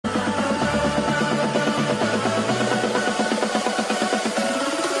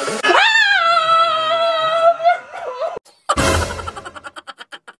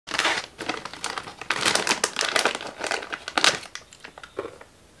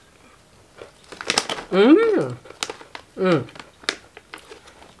Mmm. Mmm.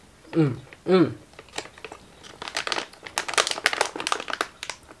 Mmm. Mmm.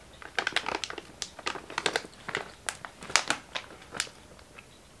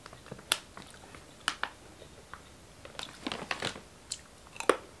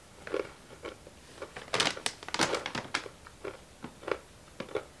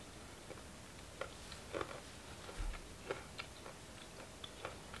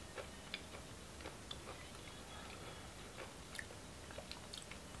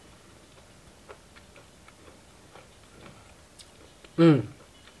 Mmm.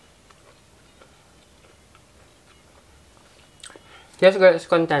 Here's a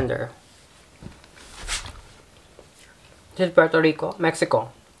contender. This is Puerto Rico,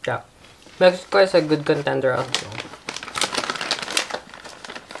 Mexico. Yeah, Mexico is a good contender also.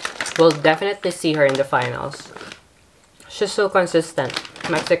 We'll definitely see her in the finals. She's so consistent.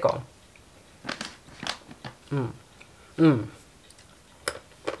 Mexico. Mmm. Mmm.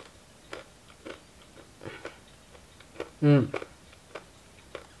 Mmm.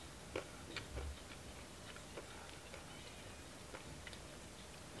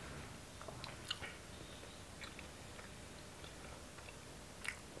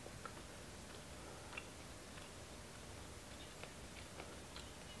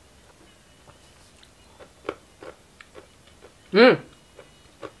 Mmm.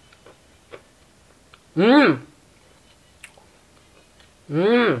 Mmm.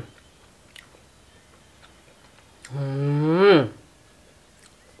 Mmm. Mmm.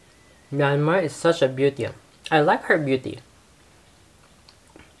 Myanmar is such a beauty. I like her beauty.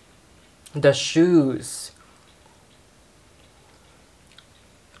 The shoes.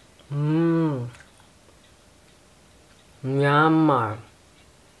 Mmm. Myanmar.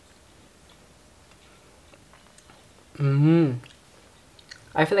 Mmm.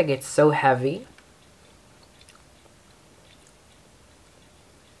 I feel like it's so heavy.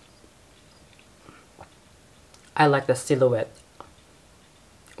 I like the silhouette.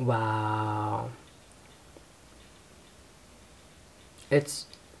 Wow. It's...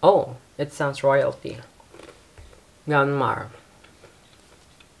 oh, it sounds royalty. Myanmar.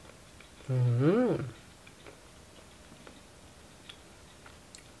 Mmm.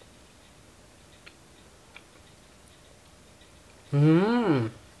 Mmm.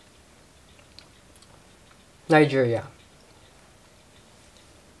 Nigeria.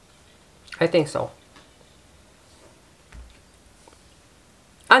 I think so.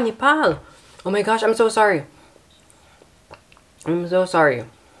 Ah, Nepal! Oh my gosh, I'm so sorry. I'm so sorry.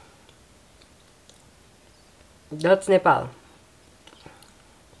 That's Nepal.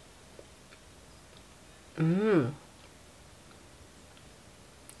 Mmm.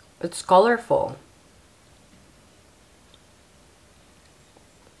 It's colorful.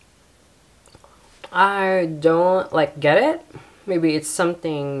 I don't get it. Maybe it's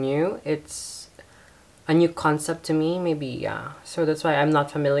something new. It's a new concept to me. Maybe, yeah. So that's why I'm not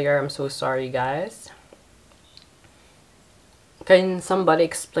familiar. I'm so sorry, guys. Can somebody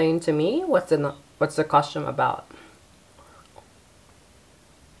explain to me what's the costume about?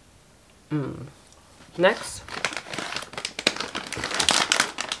 Next.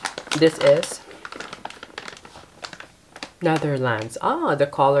 This is Netherlands. Ah, the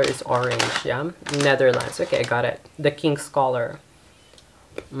color is orange, yeah? Netherlands. Okay, I got it. The King's color.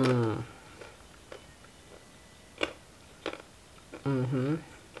 Mm. Mm-hmm.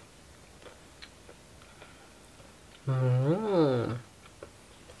 Mm.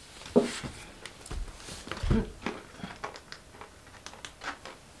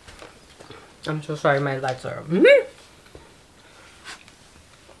 I'm so sorry, my lights are... Mm-hmm.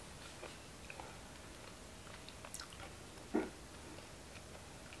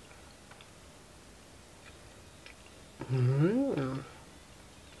 Mm.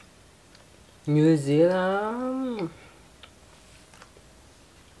 New Zealand.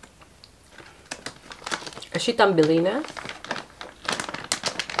 Is she Tambelina?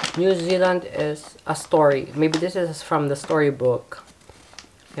 New Zealand is a story. Maybe this is from the storybook.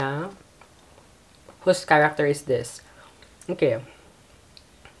 Yeah. Whose character is this? Okay.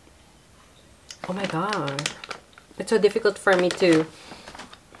 Oh my god. It's so difficult for me to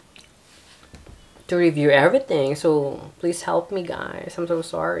review everything. So please help me, guys. I'm so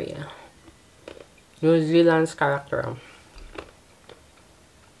sorry. New Zealand's character.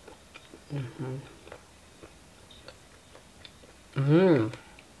 Mm-hmm. Mm-hmm.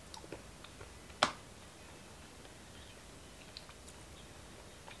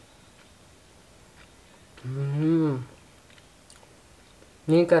 Mm-hmm.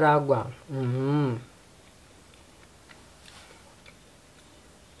 Nicaragua. Mm-hmm.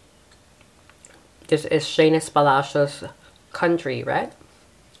 Because it's 𝙛𝙧𝙞𝙗's Palacios country, right?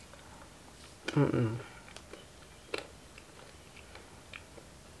 Mm-mm.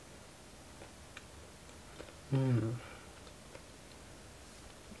 Mm.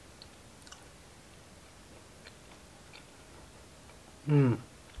 Mm.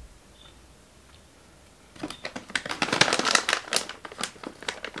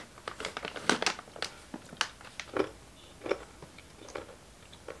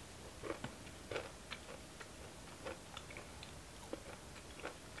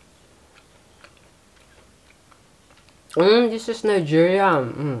 This is Nigeria.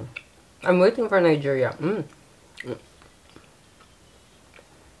 I'm waiting for Nigeria.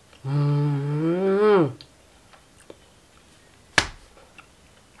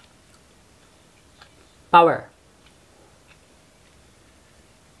 Power.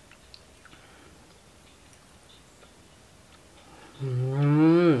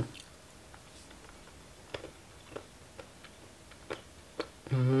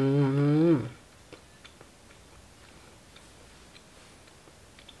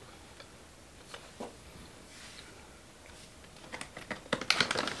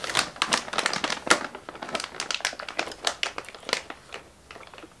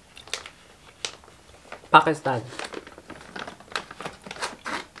 Pakistan.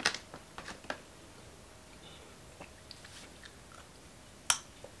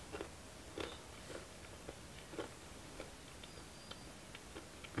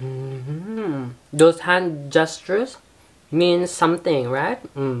 Those hand gestures mean something, right?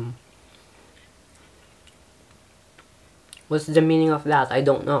 What's the meaning of that? I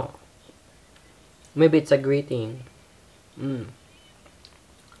don't know. Maybe it's a greeting.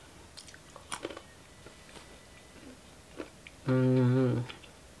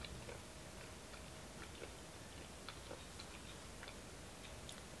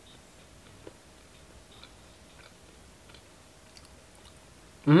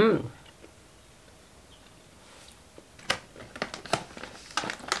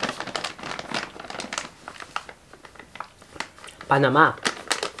 Panama.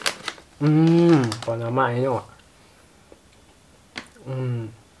 Panama, I know.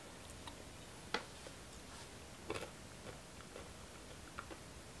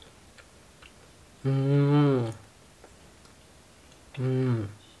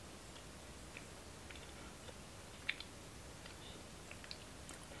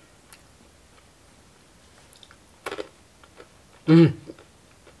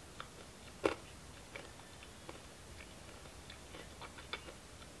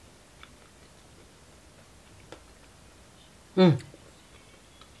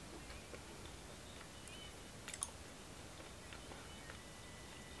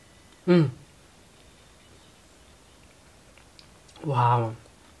 Wow.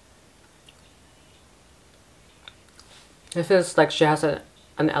 It feels like she has an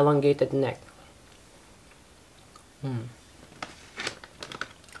elongated neck.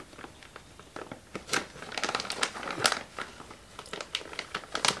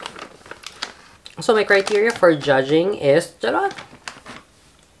 So my criteria for judging is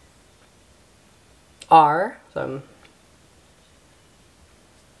are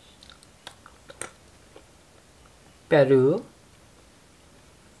Peru.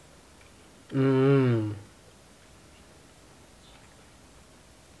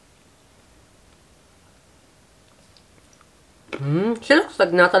 She looks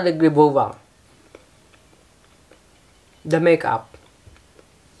like Natalie Gribova. The makeup.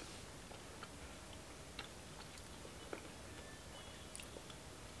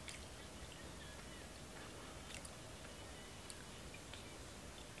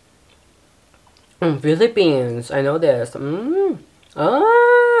 Philippines. I know this.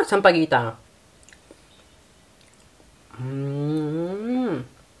 Sampaguita.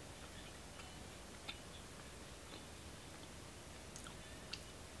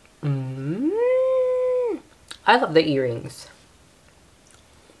 I love the earrings.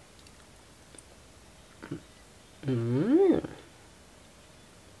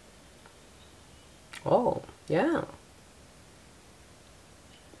 Oh, yeah.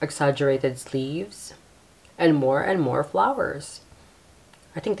 Exaggerated sleeves. And more flowers.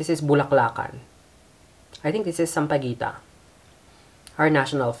 I think this is bulaklakan. I think this is sampaguita. Our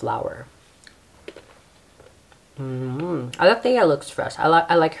national flower. Althea looks fresh. I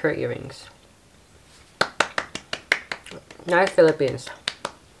like her earrings. Nice Philippines.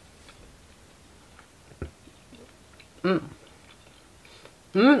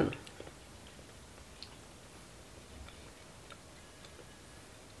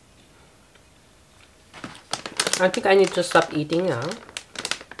 I think I need to stop eating now.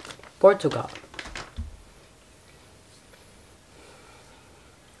 Portugal.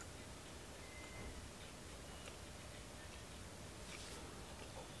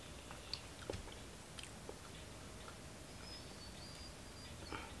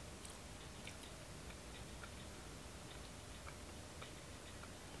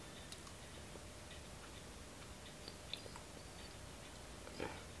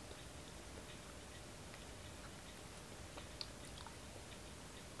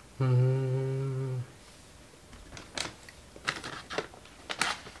 Mm.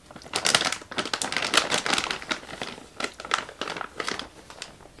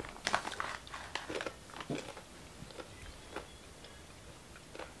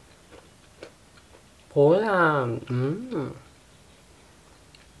 HOLA. Mm.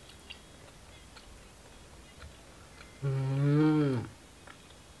 Mm.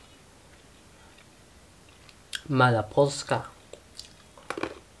 Malapolska.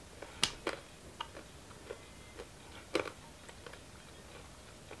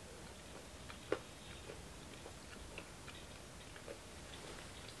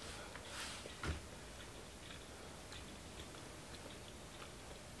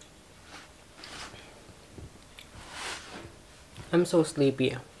 I'm so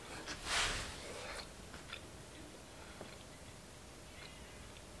sleepy.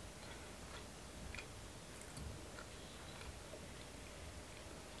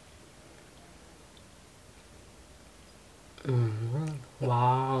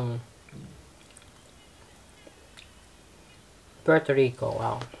 Wow. Puerto Rico,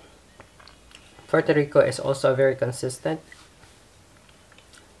 wow. Puerto Rico is also very consistent.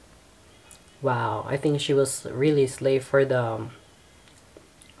 Wow, I think she was really slay for the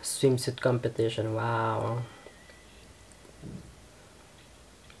swimsuit competition. Wow.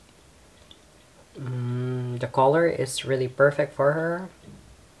 The color is really perfect for her.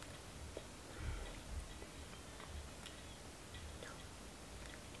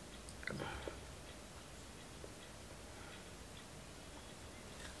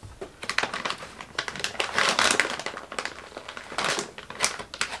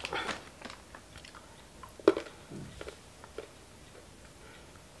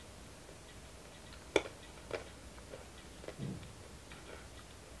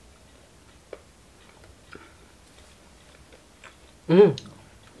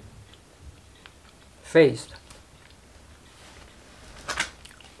 Face.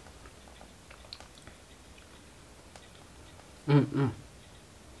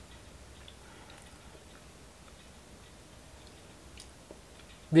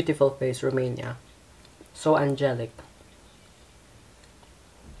 Beautiful face, Romania. So angelic.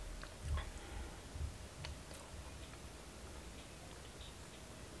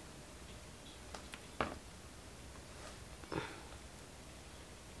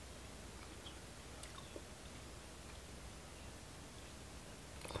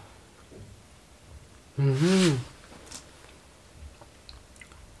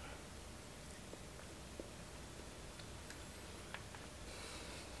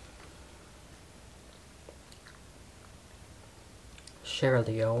 Sierra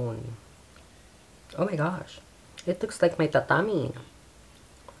Leone. Oh my gosh. It looks like my tatami.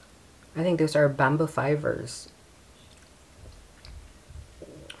 I think those are bamboo fibers.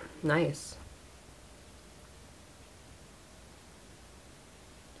 Nice.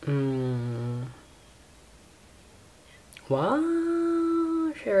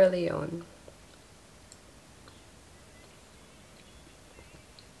 Wow, Sierra Leone.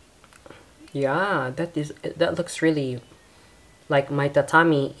 Yeah, that looks really like my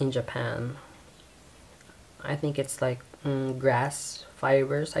tatami in Japan. I think it's like grass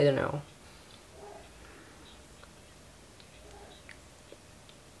fibers. I don't know.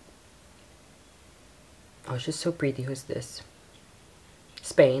 Oh, she's so pretty. Who's this?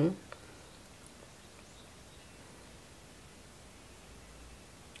 Spain.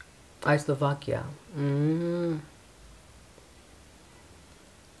 Slovakia.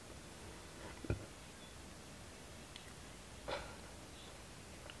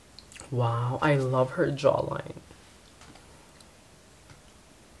 Wow, I love her jawline.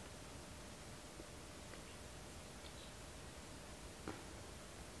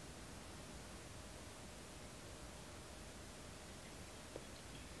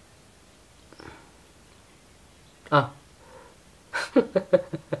 Ah.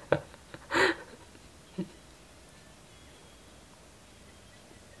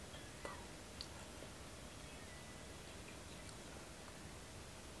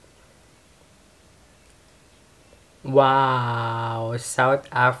 Wow, South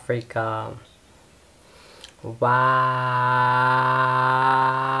Africa. Wow.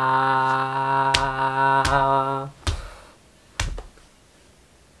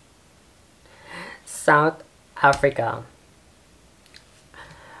 South Africa.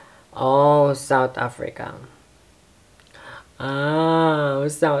 Oh, South Africa. Oh,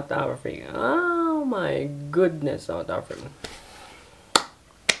 South Africa. Oh my goodness, South Africa.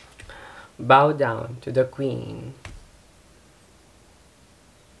 Bow down to the Queen.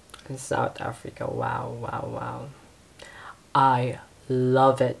 In South Africa. Wow, wow, wow. I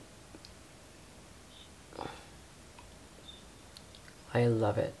love it. I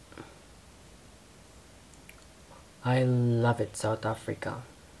love it. I love it, South Africa.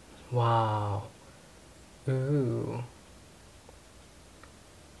 Wow. Ooh.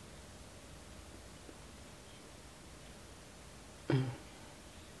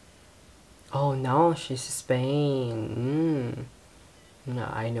 Oh no, she's Spain. No,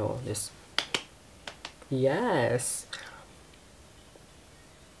 I know this. Yes.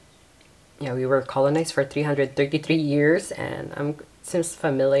 Yeah, we were colonized for 333 years, and seems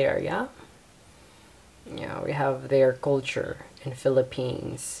familiar, yeah? Yeah, we have their culture in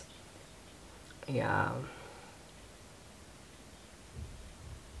Philippines. Yeah.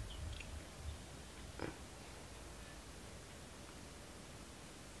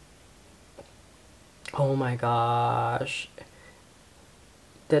 Oh my gosh.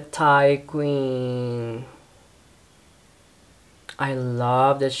 The Thai queen. I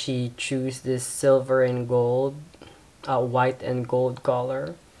love that she chose this silver and gold, white and gold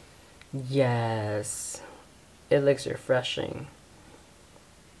color. Yes. It looks refreshing.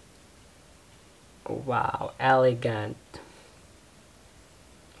 Wow, elegant.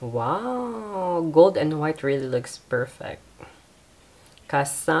 Wow, gold and white really looks perfect.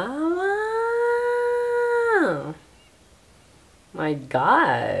 Kasama! My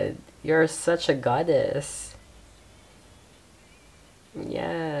god, you're such a goddess.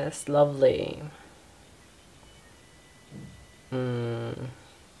 Yes, lovely. It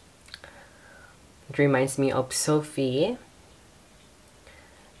reminds me of Sophie,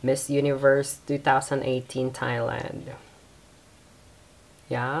 Miss Universe 2018 Thailand.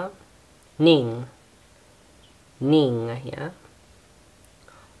 Yeah? Ning. Ning, yeah?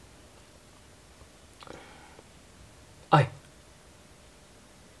 Ay!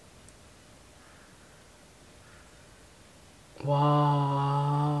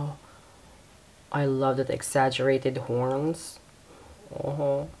 Wow! I love that exaggerated horns.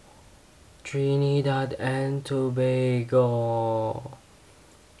 Oh, Trinidad and Tobago.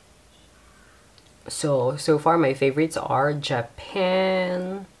 So far my favorites are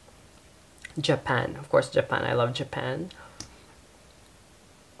Japan. Japan, of course, Japan. I love Japan.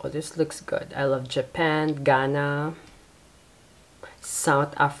 Oh, this looks good. I love Japan, Ghana,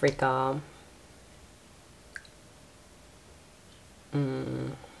 South Africa.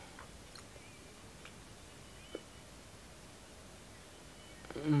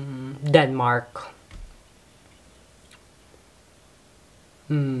 Denmark.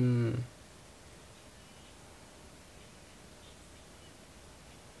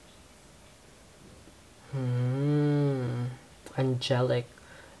 Angelic.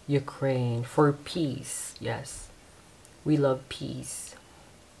 Ukraine. For peace. Yes. We love peace.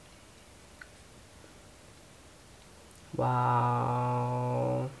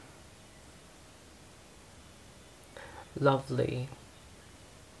 Wow. Lovely.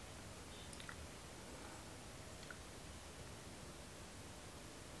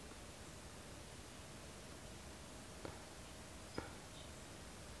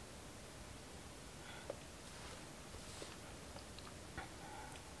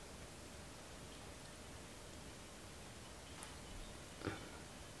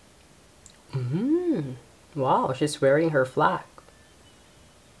 Wow, she's wearing her flag.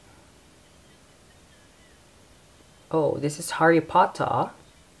 Oh, this is Harry Potter.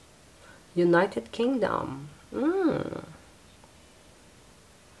 United Kingdom.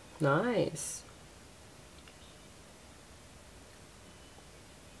 Nice.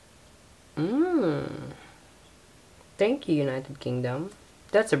 Thank you, United Kingdom.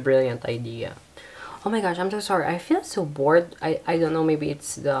 That's a brilliant idea. Oh my gosh, I'm so sorry. I feel so bored. I don't know, maybe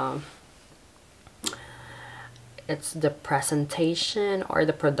it's the presentation or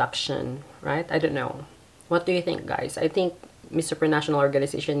the production, right? I don't know. What do you think, guys? I think Miss Supranational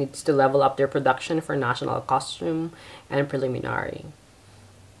organization needs to level up their production for national costume and preliminary.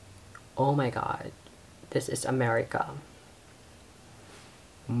 Oh my god. This is America.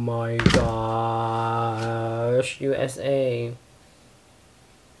 My gosh. USA.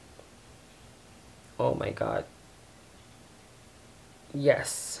 Oh my god.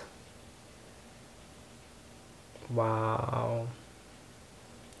 Yes. Wow.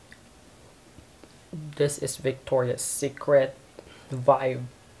 This is Victoria's Secret vibe.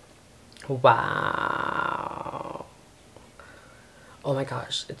 Wow. Oh my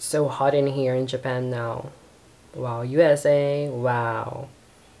gosh, it's so hot in here in Japan now. Wow, USA, wow.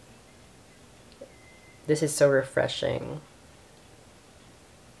 This is so refreshing.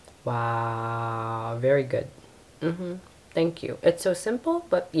 Wow, very good. Thank you. It's so simple,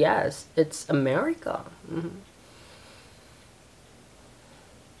 but yes, it's America.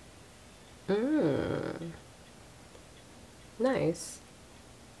 Nice.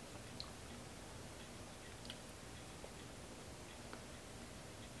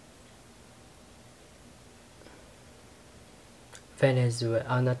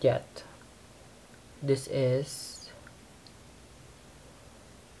 Venezuela. Not yet. This is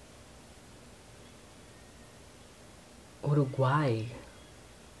Uruguay.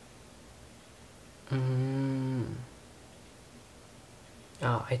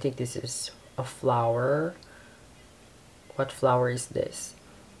 Oh, I think this is a flower. What flower is this?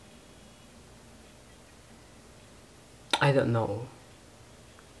 I don't know.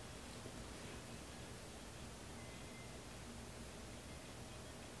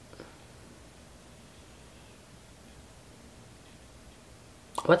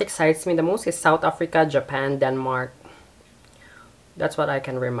 What excites me the most is South Africa, Japan, Denmark. That's what I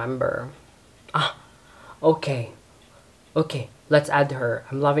can remember. Ah, okay. Okay, let's add her.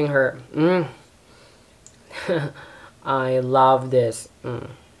 I'm loving her. I love this.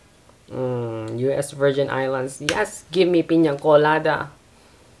 U.S. Virgin Islands. Yes, give me piña colada.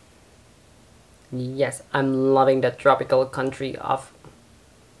 Yes, I'm loving the tropical country of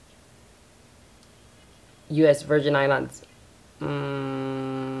U.S. Virgin Islands.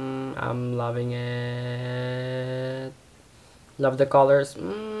 I'm loving it. Love the colors.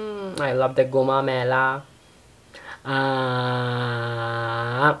 I love the gumamela.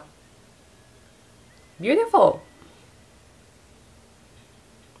 Beautiful.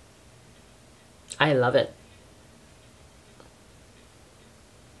 I love it.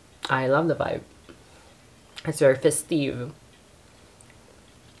 I love the vibe. It's very festive.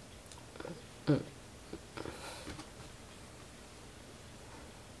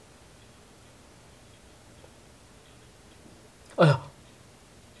 Oh,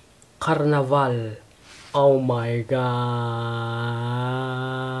 Carnaval. Oh my God.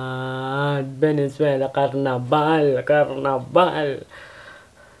 Venezuela Carnaval. Carnaval.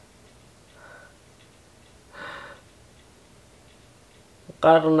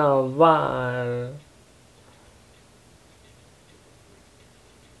 Carnaval.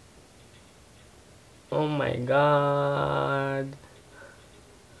 Oh my God.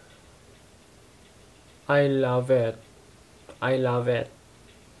 I love it. I love it.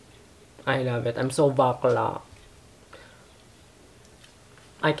 I love it. I'm so bakla.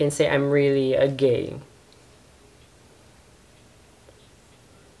 I can say I'm really a gay.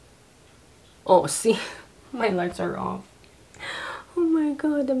 Oh, see? My lights are off. Oh my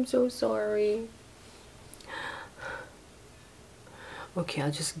God, I'm so sorry. Okay,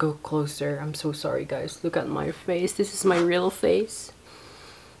 I'll just go closer. I'm so sorry, guys. Look at my face. This is my real face.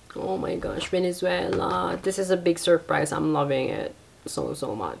 Oh my gosh, Venezuela. This is a big surprise. I'm loving it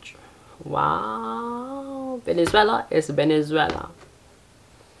so much. Wow. Venezuela is Venezuela.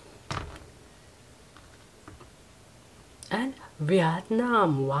 And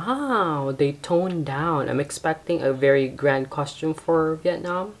Vietnam. Wow. They toned down. I'm expecting a very grand costume for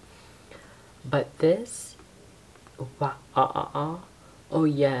Vietnam. But this. Wow. Oh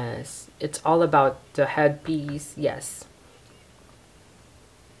yes. It's all about the headpiece. Yes.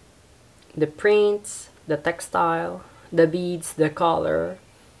 The prints, the textile, the beads, the color.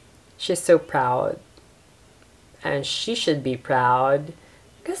 She's so proud. And she should be proud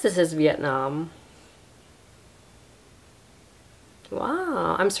because this is Vietnam.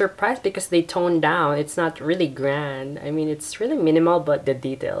 Wow, I'm surprised because they toned down. It's not really grand. I mean, it's really minimal, but the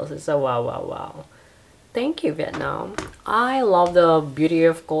details is a wow. Thank you, Vietnam. I love the beauty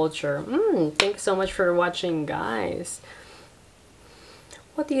of culture. Thanks so much for watching, guys.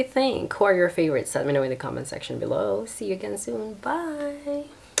 What do you think? Who are your favorites? Let me know in the comment section below. See you again soon. Bye.